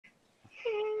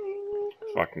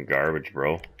Fucking garbage,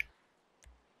 bro.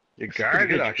 You're It's pretty garbage,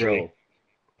 good, actually.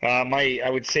 bro. I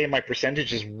would say my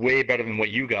percentage is way better than what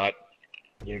you got.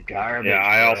 You're garbage. Yeah,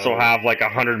 I also bro. have like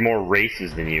 100 more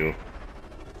races than you.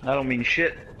 I don't mean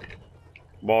shit.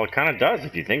 Well, it kind of does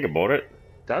if you think about it.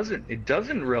 Doesn't. It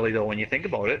doesn't really, though, when you think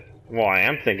about it. Well, I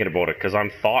am thinking about it because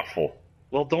I'm thoughtful.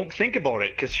 Well, don't think about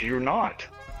it, because you're not.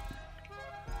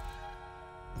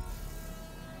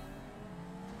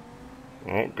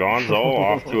 Oh, Gonzo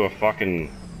off to a fucking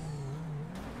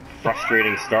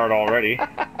frustrating start already.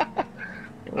 Up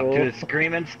to the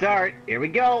screaming start. Here we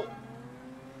go.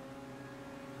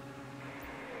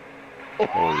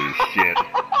 Holy shit.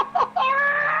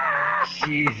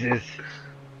 Jesus.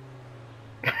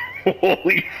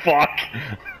 Holy fuck.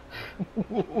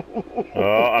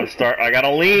 Oh, I gotta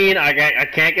lean. I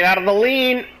can't get out of the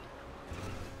lean.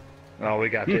 Oh, we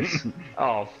got this.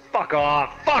 Oh, fuck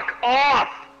off! Fuck off!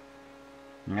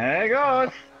 There it goes.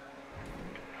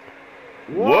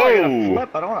 Whoa, Whoa. I gotta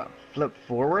flip. I don't want to flip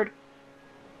forward.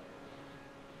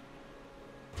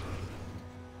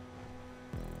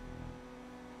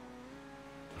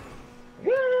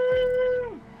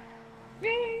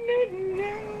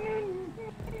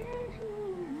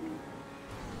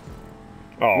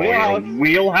 Oh, Wheelhouse.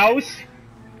 Wheelhouse?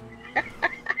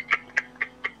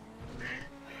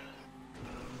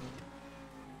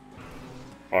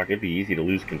 Fuck, it'd be easy to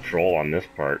lose control on this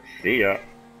part. See ya.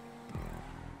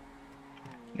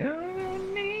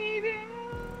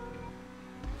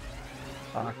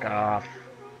 Fuck off.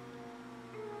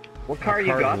 What car you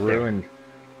got ruined.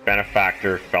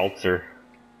 Benefactor, Feltzer.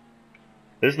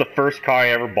 This is the first car I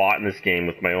ever bought in this game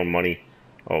with my own money.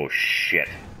 Oh shit.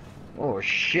 there? Oh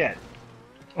shit.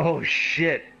 Oh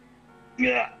shit.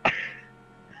 Yeah.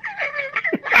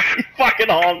 He fucking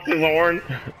honks his horn.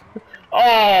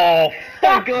 Oh,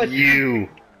 fuck good. you.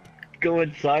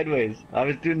 Going sideways. I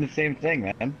was doing the same thing,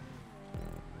 man.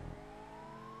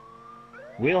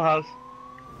 Wheelhouse.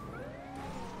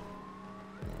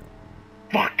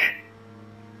 Fuck.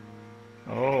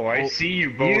 Oh, I see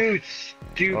you both. You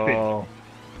stupid. Oh.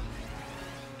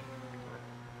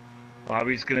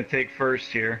 Bobby's gonna take first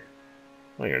here.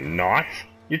 No, you're not.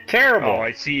 You're terrible. Oh,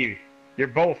 I see you. You're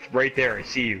both right there. I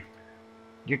see you.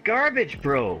 You're garbage,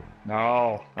 bro.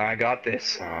 No, I got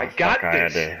this. Oh, I got fuck,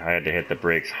 this. I had to hit the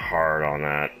brakes hard on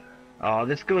that. Oh,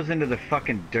 this goes into the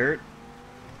fucking dirt.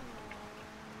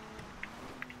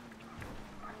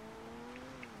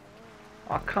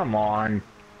 Oh, come on.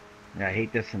 Yeah, I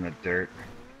hate this in the dirt.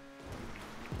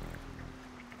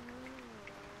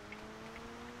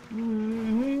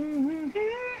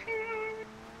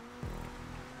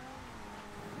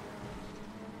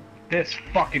 This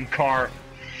fucking car.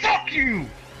 Fuck you!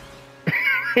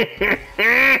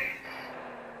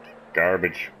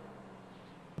 Garbage.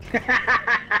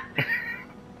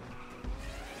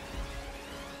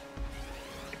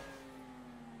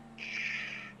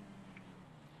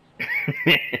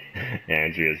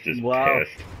 Andrea's just Wow.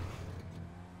 pissed.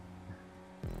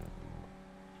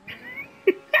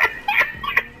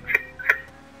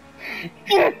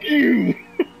 Fuck you!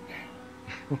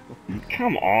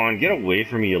 Come on, get away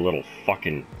from me, you little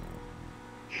fucking...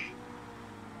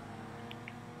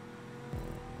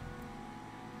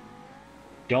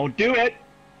 Don't do it.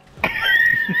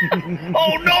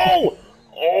 Oh no!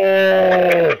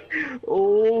 Oh!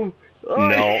 Oh.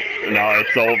 No,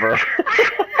 it's over.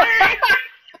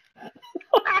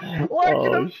 Why Oh,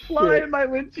 did I fly shit. in my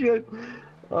windshield?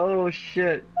 Oh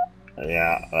shit.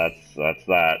 Yeah, that's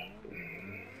that.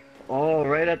 Oh,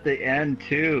 right at the end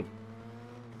too.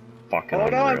 Fucking Oh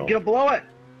no, I'm unreal. gonna blow it.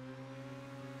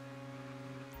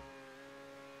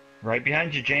 Right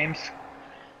behind you, James.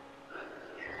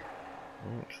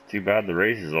 It's too bad the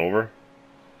race is over.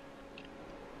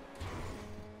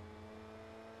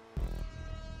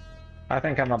 I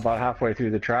think I'm about halfway through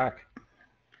the track.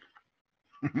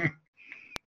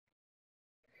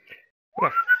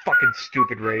 What a fucking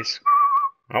stupid race.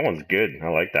 That one's good. I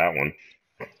like that one.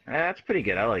 That's pretty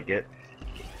good. I like it.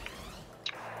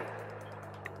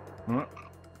 Huh?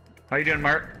 How you doing,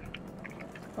 Mark?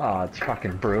 Oh, it's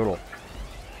fucking brutal.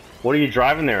 What are you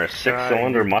driving there? A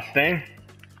six-cylinder Mustang?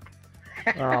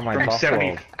 Oh, my From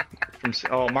buffalo. 70.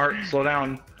 Oh, Mark, slow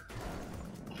down.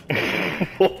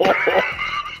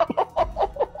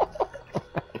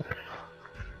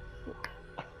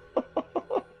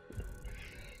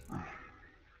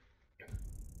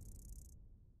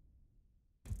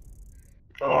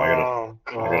 Oh,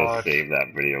 I gotta save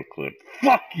that video clip.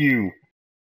 Fuck you!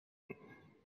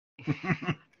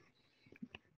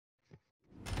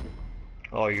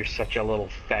 Oh, you're such a little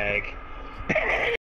fag.